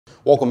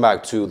Welcome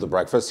back to The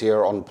Breakfast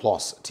here on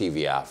Plus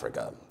TV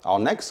Africa. Our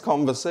next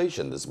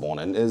conversation this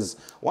morning is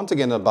once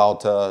again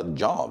about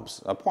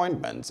jobs,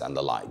 appointments and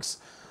the likes.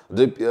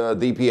 The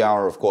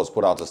D.P.R, of course,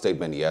 put out a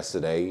statement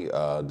yesterday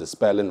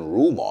dispelling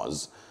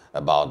rumors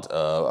about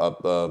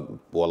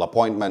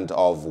appointment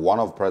of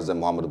one of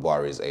President Muhammadu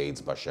Buhari's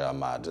aides, Bashir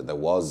Ahmad. There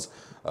was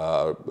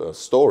a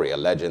story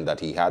alleging that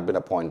he had been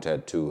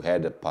appointed to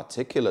head a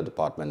particular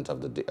department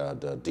of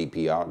the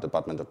D.P.R,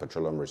 Department of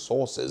Petroleum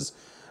Resources,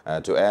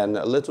 to earn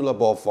a little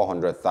above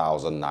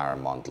 400,000 naira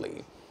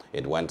monthly.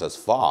 It went as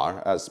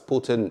far as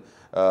putting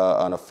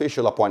an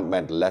official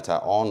appointment letter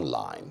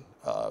online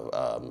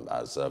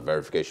as a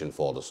verification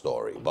for the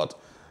story. But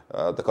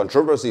the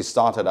controversy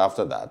started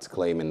after that,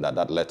 claiming that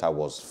that letter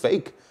was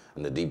fake,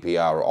 and the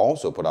D.P.R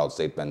also put out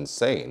statements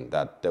saying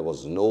that there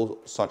was no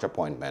such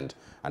appointment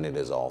and it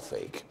is all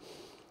fake.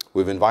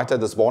 We've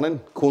invited this morning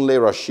Kunle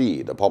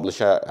Rasheed, a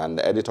publisher and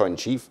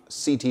editor-in-chief,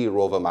 CT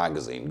Rover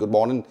magazine. Good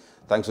morning.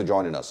 Thanks for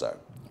joining us, sir.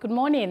 Good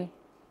morning.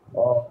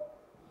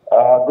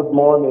 Good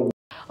morning.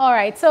 All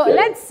right, so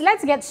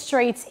let's get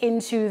straight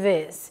into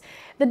this.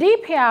 The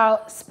D.P.R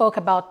spoke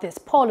about this.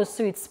 Paul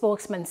Osuit's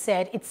spokesman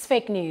said it's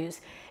fake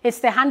news. It's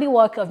the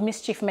handiwork of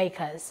mischief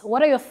makers.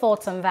 What are your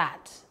thoughts on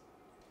that?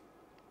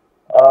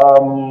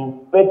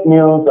 Fake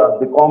news has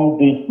become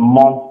this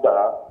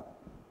monster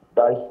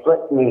that is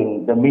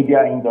threatening the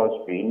media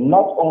industry.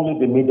 Not only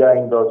the media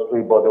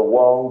industry, but the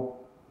world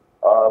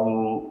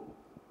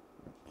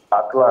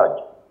at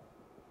large.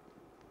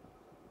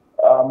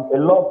 A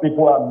lot of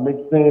people are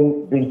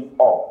mixing this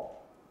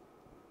up.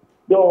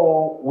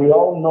 So we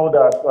all know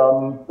that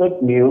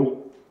fake news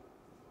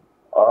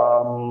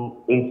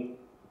is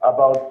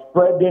about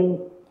spreading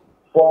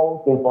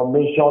false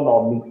information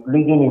or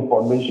misleading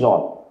information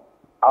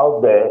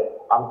out there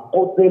and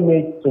quoting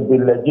it to be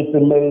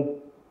legitimate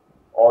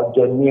or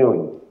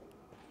genuine.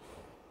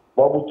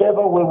 But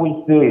whichever way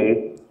we see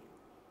it,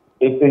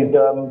 it is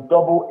a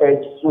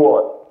double-edged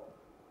sword.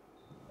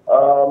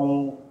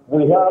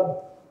 We have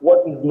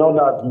what is known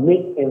as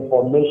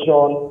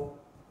misinformation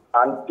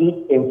and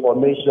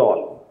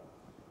disinformation.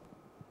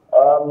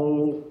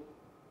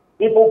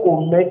 People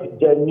could make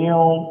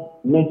genuine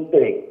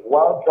mistakes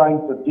while trying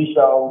to dish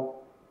out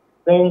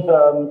things.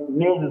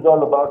 News is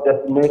all about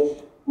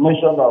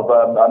defamation of,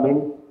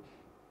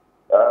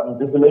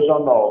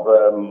 defamation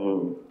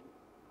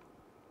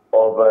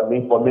of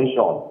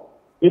information.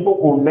 People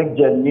could make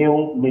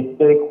genuine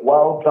mistakes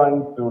while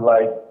trying to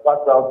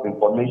pass out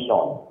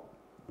information.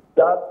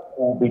 That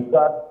will be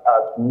tagged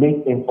as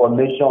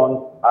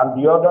misinformation, and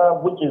the other,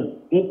 which is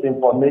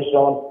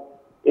disinformation,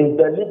 is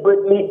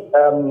deliberately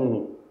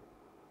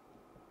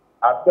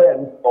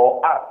attempt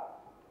or act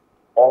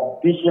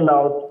of dishing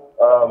out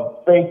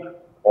fake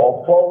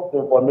or false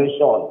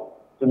information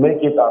to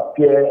make it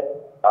appear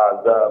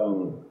as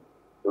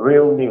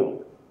real news.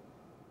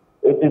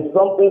 It is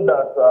something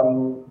that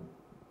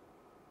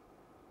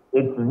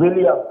it's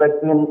really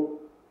affecting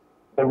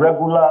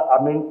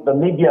the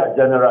media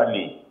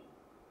generally,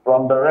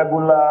 from the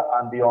regular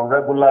and the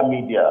irregular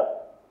media.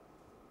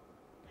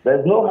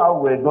 There's no how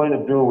we're going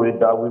to do it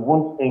that we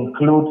won't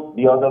include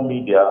the other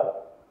media,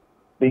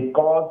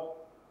 because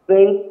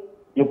since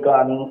you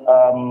can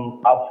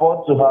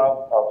afford to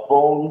have a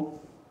phone,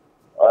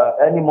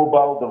 any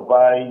mobile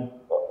device,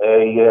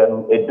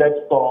 a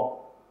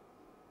desktop,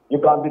 you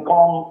can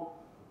become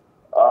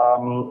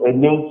a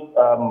news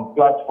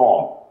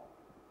platform.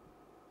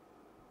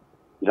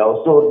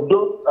 So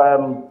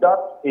that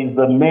is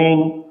the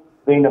main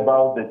thing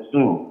about the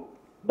two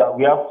that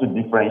we have to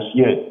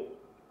differentiate.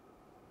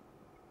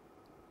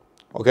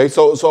 Okay,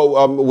 so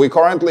we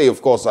currently,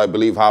 of course, I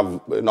believe, have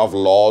enough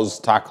laws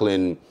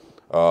tackling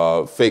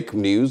fake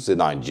news in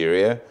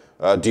Nigeria.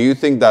 Do you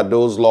think that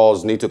those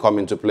laws need to come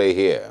into play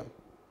here?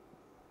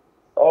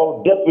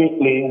 Oh,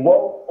 definitely.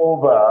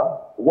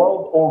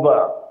 World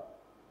over,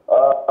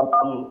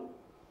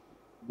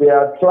 they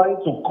are trying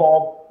to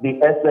curb the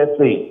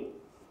SSA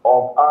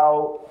of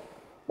how.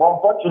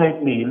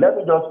 Unfortunately, let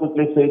me just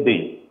quickly say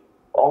this.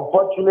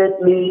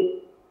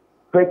 Unfortunately,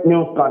 fake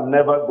news can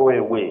never go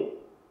away.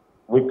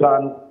 We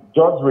can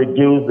just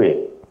reduce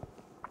it.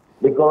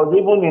 Because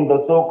even in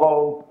the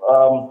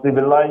so-called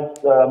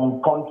civilized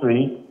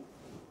countries,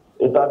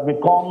 it has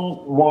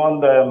become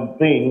one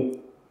thing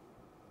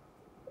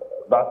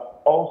that's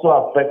also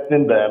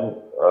affecting them,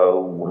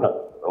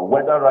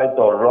 whether right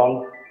or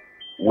wrong.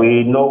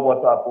 We know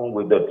what happened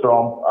with the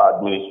Trump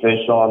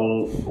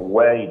administration,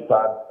 where it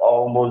had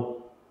almost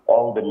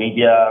all the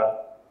media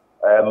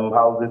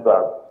houses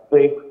are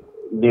fake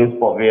news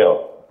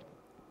prevail.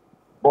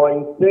 But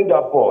in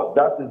Singapore,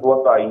 that is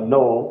what I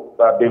know,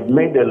 that they've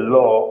made a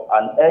law,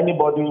 and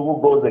anybody who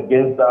goes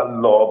against that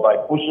law by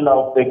pushing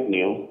out fake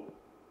news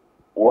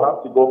will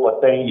have to go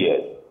for 10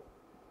 years.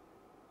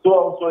 So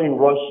also in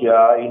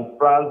Russia, in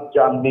France,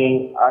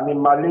 Germany, and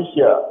in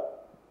Malaysia.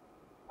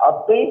 I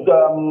think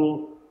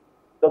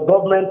the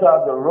government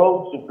has a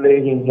role to play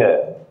in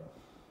here.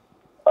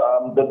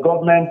 The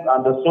government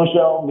and the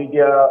social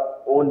media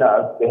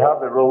owners, they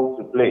have a role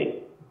to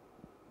play.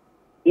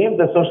 if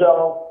the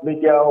social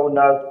media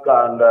owners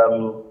can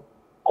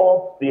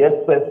curb the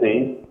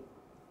excesses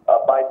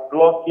by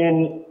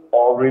blocking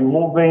or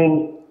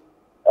removing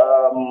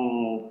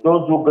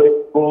those who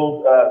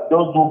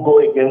go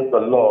against the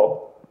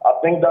law, I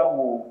think that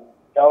will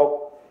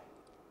help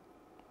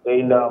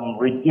in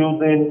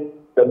reducing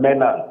the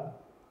menace.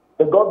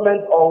 The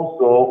government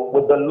also,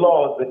 with the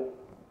laws,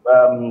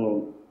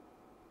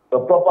 the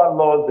proper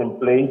laws in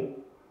place,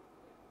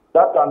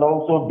 that can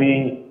also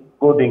be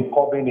good in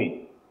curbing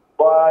it.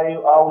 But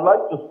I would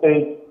like to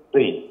state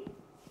this.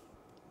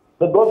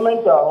 The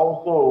government are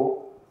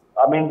also,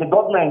 the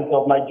government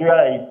of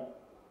Nigeria is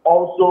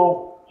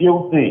also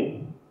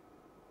guilty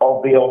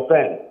of the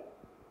offense.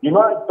 You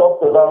know, I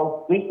talked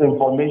about this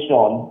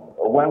information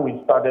when we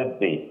started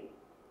this.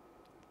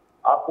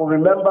 I could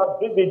remember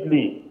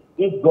vividly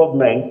this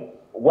government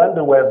when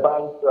they were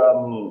about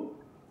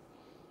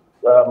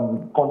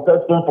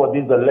contesting for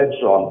this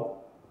election.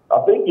 I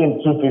think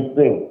in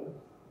 2015,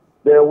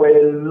 there were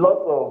a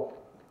lot of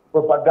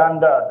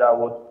propaganda that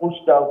was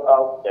pushed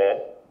out there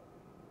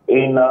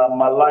in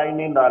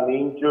maligning and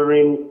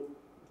injuring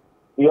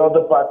the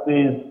other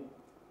party's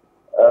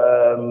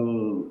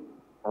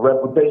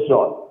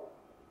reputation.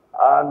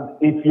 And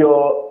if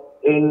you're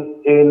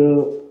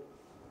in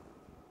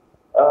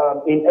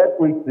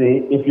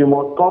equity, if you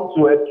must come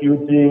to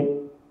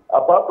equity,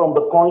 apart from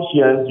the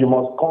conscience, you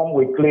must come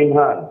with clean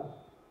hands.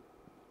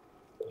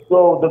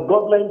 So the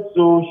government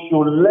too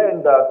should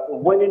learn that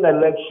winning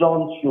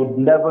elections should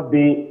never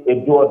be a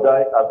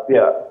do-or-die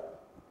affair.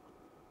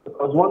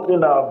 Because one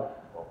thing I've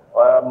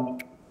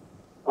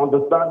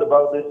understand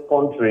about this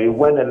country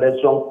when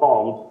election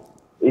comes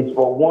is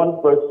for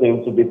one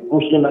person to be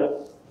pushing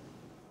it.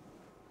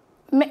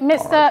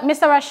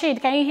 Mr.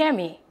 Rasheed, can you hear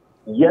me?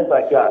 Yes,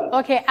 I can.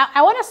 Okay,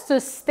 I want us to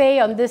stay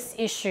on this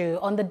issue,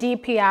 on the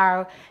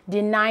D.P.R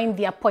denying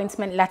the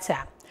appointment letter.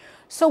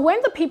 So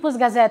when the People's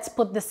Gazette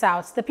put this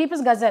out, the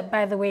People's Gazette,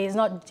 by the way, is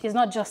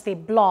not just a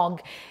blog.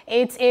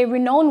 It's a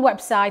renowned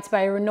website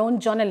by a renowned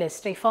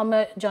journalist, a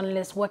former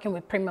journalist working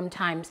with Premium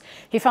Times.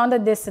 He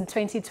founded this in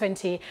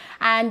 2020,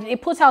 and he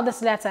put out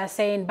this letter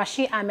saying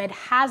Bashir Ahmed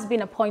has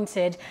been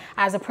appointed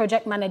as a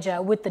project manager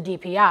with the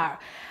D.P.R.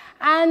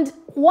 And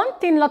one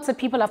thing lots of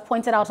people have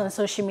pointed out on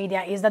social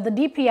media is that the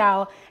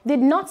D.P.R did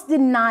not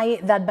deny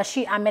that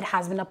Bashir Ahmed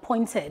has been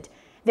appointed.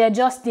 They're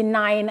just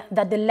denying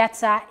that the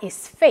letter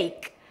is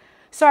fake.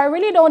 So I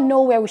really don't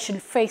know where we should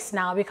face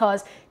now,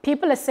 because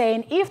people are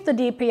saying if the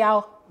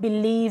D.P.R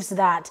believes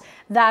that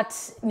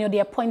the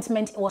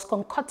appointment was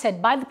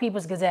concocted by the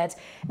People's Gazette,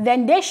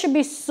 then they should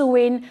be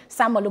suing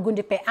Samuel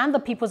Ogundipe and the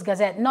People's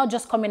Gazette, not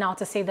just coming out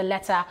to say the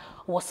letter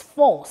was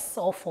false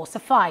or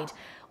falsified.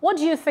 What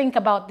do you think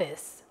about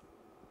this?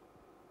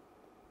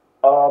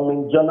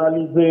 In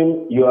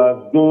journalism, you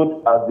are as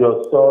good as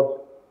your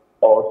source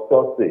or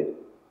sources.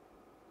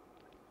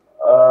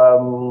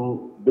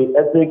 The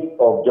ethics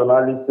of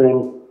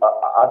journalism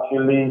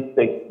actually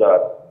states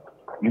that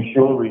you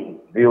should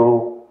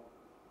reveal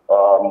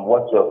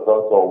what your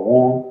source or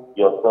who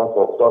your source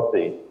or source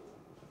is.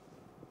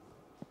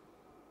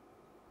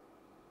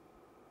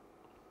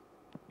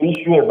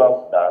 Issue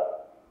about that,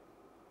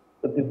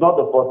 it is not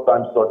the first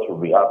time such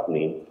will be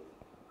happening.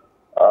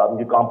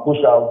 You can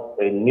push out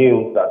a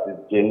news that is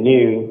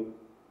genuine,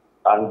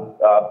 and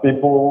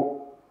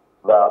people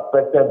that are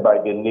affected by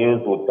the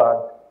news will tag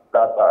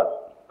that as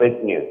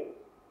fake news.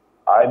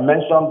 I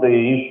mentioned the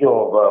issue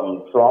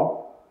of Trump.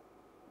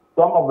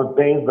 Some of the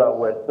things that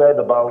were said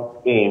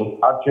about him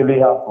actually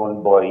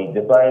happened, but he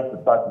decided to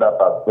tag that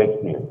as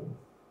fake news.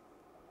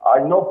 I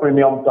know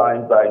Premium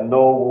Times, I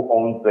know who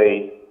owns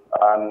it,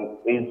 and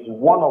it's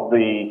one of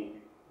the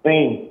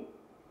things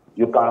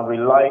you can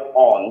rely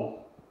on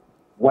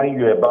when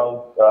you're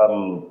about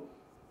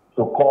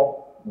to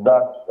call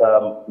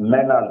that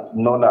menace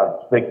known as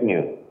fake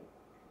news.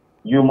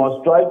 You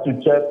must try to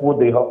check who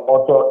the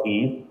author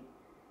is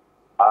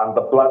and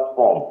the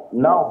platform.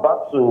 Now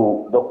back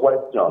to the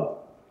question.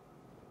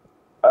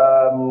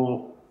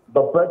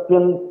 The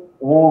person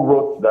who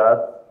wrote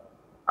that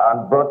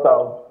and brought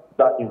out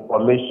that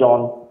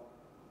information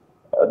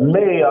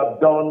may have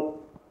done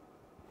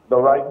the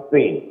right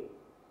thing.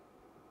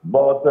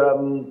 But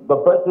the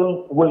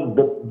person with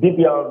the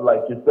D.P.R,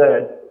 like you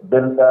said,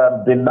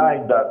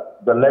 denied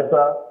that the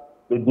letter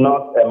did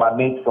not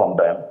emanate from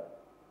them.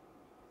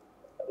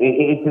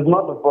 It is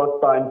not the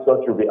first time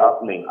such will be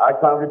happening. I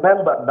can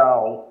remember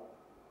now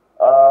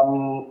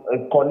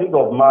a colleague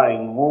of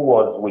mine who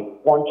was with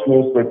Punch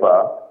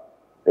newspaper,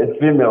 a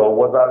female,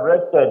 was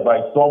arrested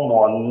by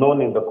someone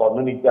known in the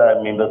community,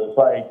 in the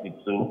society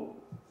too,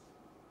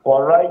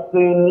 for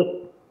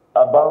writing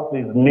about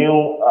his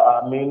new,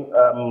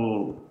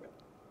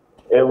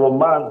 a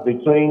romance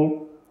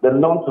between the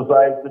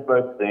non-society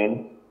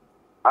person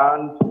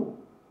and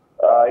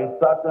a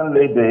certain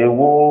lady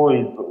who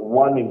is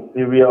one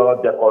interior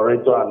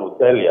decorator and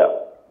hotelier.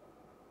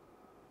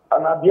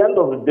 And at the end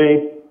of the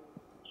day,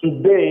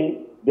 today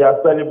they are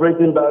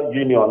celebrating that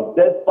union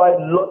despite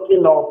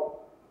locking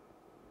up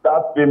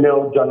that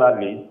female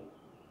journalist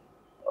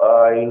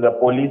in the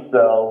police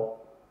cell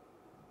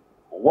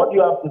what do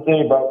you have to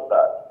say about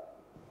that?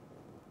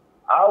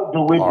 How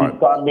do we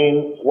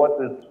determine what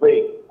is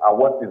fake and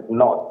what is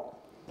not?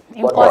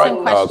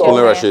 Important question.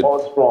 Kunle Rasheed.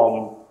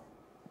 From,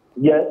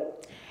 yes.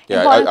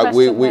 Yeah,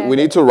 we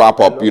need to wrap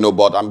up, you know,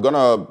 but I'm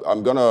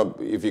gonna,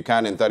 if you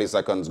can, in 30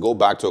 seconds, go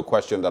back to a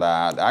question that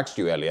I had asked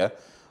you earlier.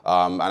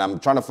 And I'm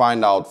trying to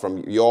find out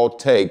from your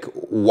take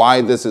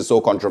why this is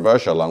so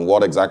controversial and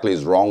what exactly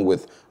is wrong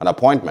with an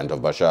appointment of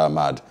Bashir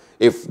Ahmad,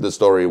 if the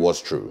story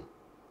was true.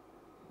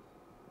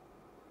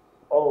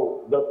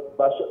 Oh, the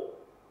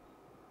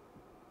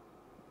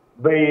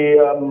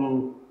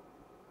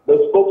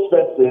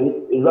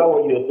spokesperson, is that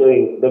what you're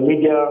saying? The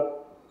media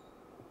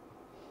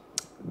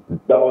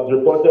that was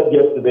reported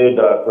yesterday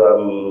that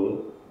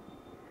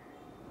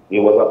he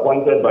was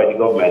appointed by the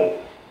government.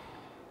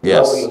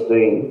 Yes. Is that what you're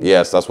saying?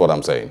 Yes, that's what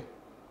I'm saying.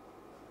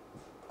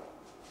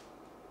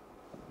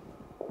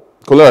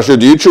 Kunle Rasheed,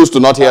 do you choose to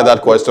not hear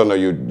that question, or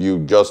you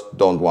just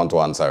don't want to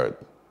answer it?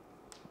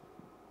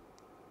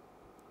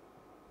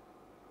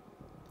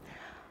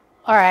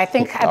 All right, I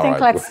think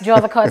let's draw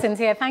the curtains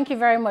here. Thank you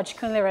very much,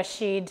 Kunle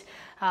Rasheed,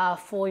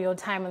 for your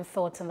time and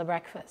thoughts on The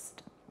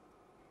Breakfast.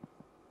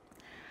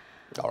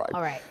 All right.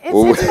 All right.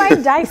 It's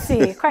quite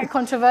dicey, quite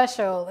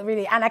controversial,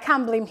 really. And I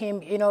can't blame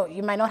him. You know,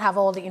 you might not have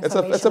all the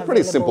information. It's a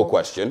pretty simple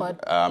question.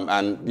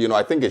 And, you know,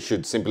 I think it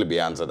should simply be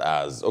answered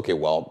as, okay,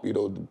 well, you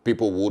know,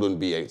 people wouldn't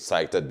be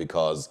excited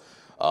because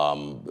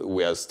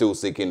we are still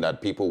seeking that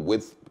people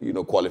with, you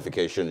know,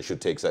 qualifications should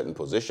take certain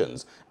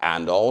positions.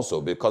 And also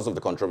because of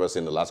the controversy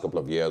in the last couple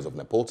of years of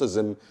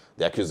nepotism,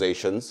 the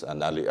accusations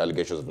and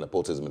allegations of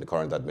nepotism in the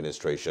current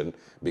administration,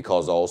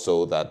 because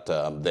also that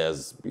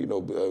there's, you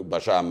know,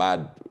 Bashir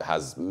Ahmad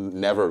has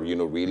never, you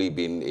know, really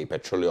been a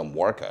petroleum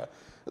worker.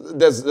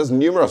 There's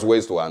numerous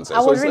ways to answer.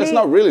 So it's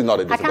not a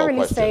difficult question. I can't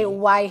really say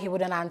why he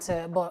wouldn't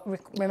answer, but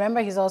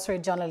remember he's also a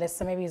journalist,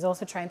 so maybe he's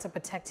also trying to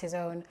protect his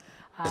own.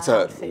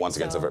 Once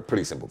again, it's a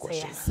pretty simple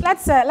question. So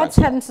yes. Let's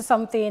head into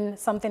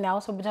something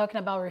else. We'll be talking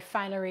about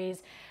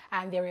refineries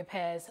and their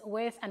repairs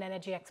with an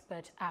energy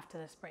expert after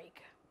this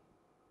break.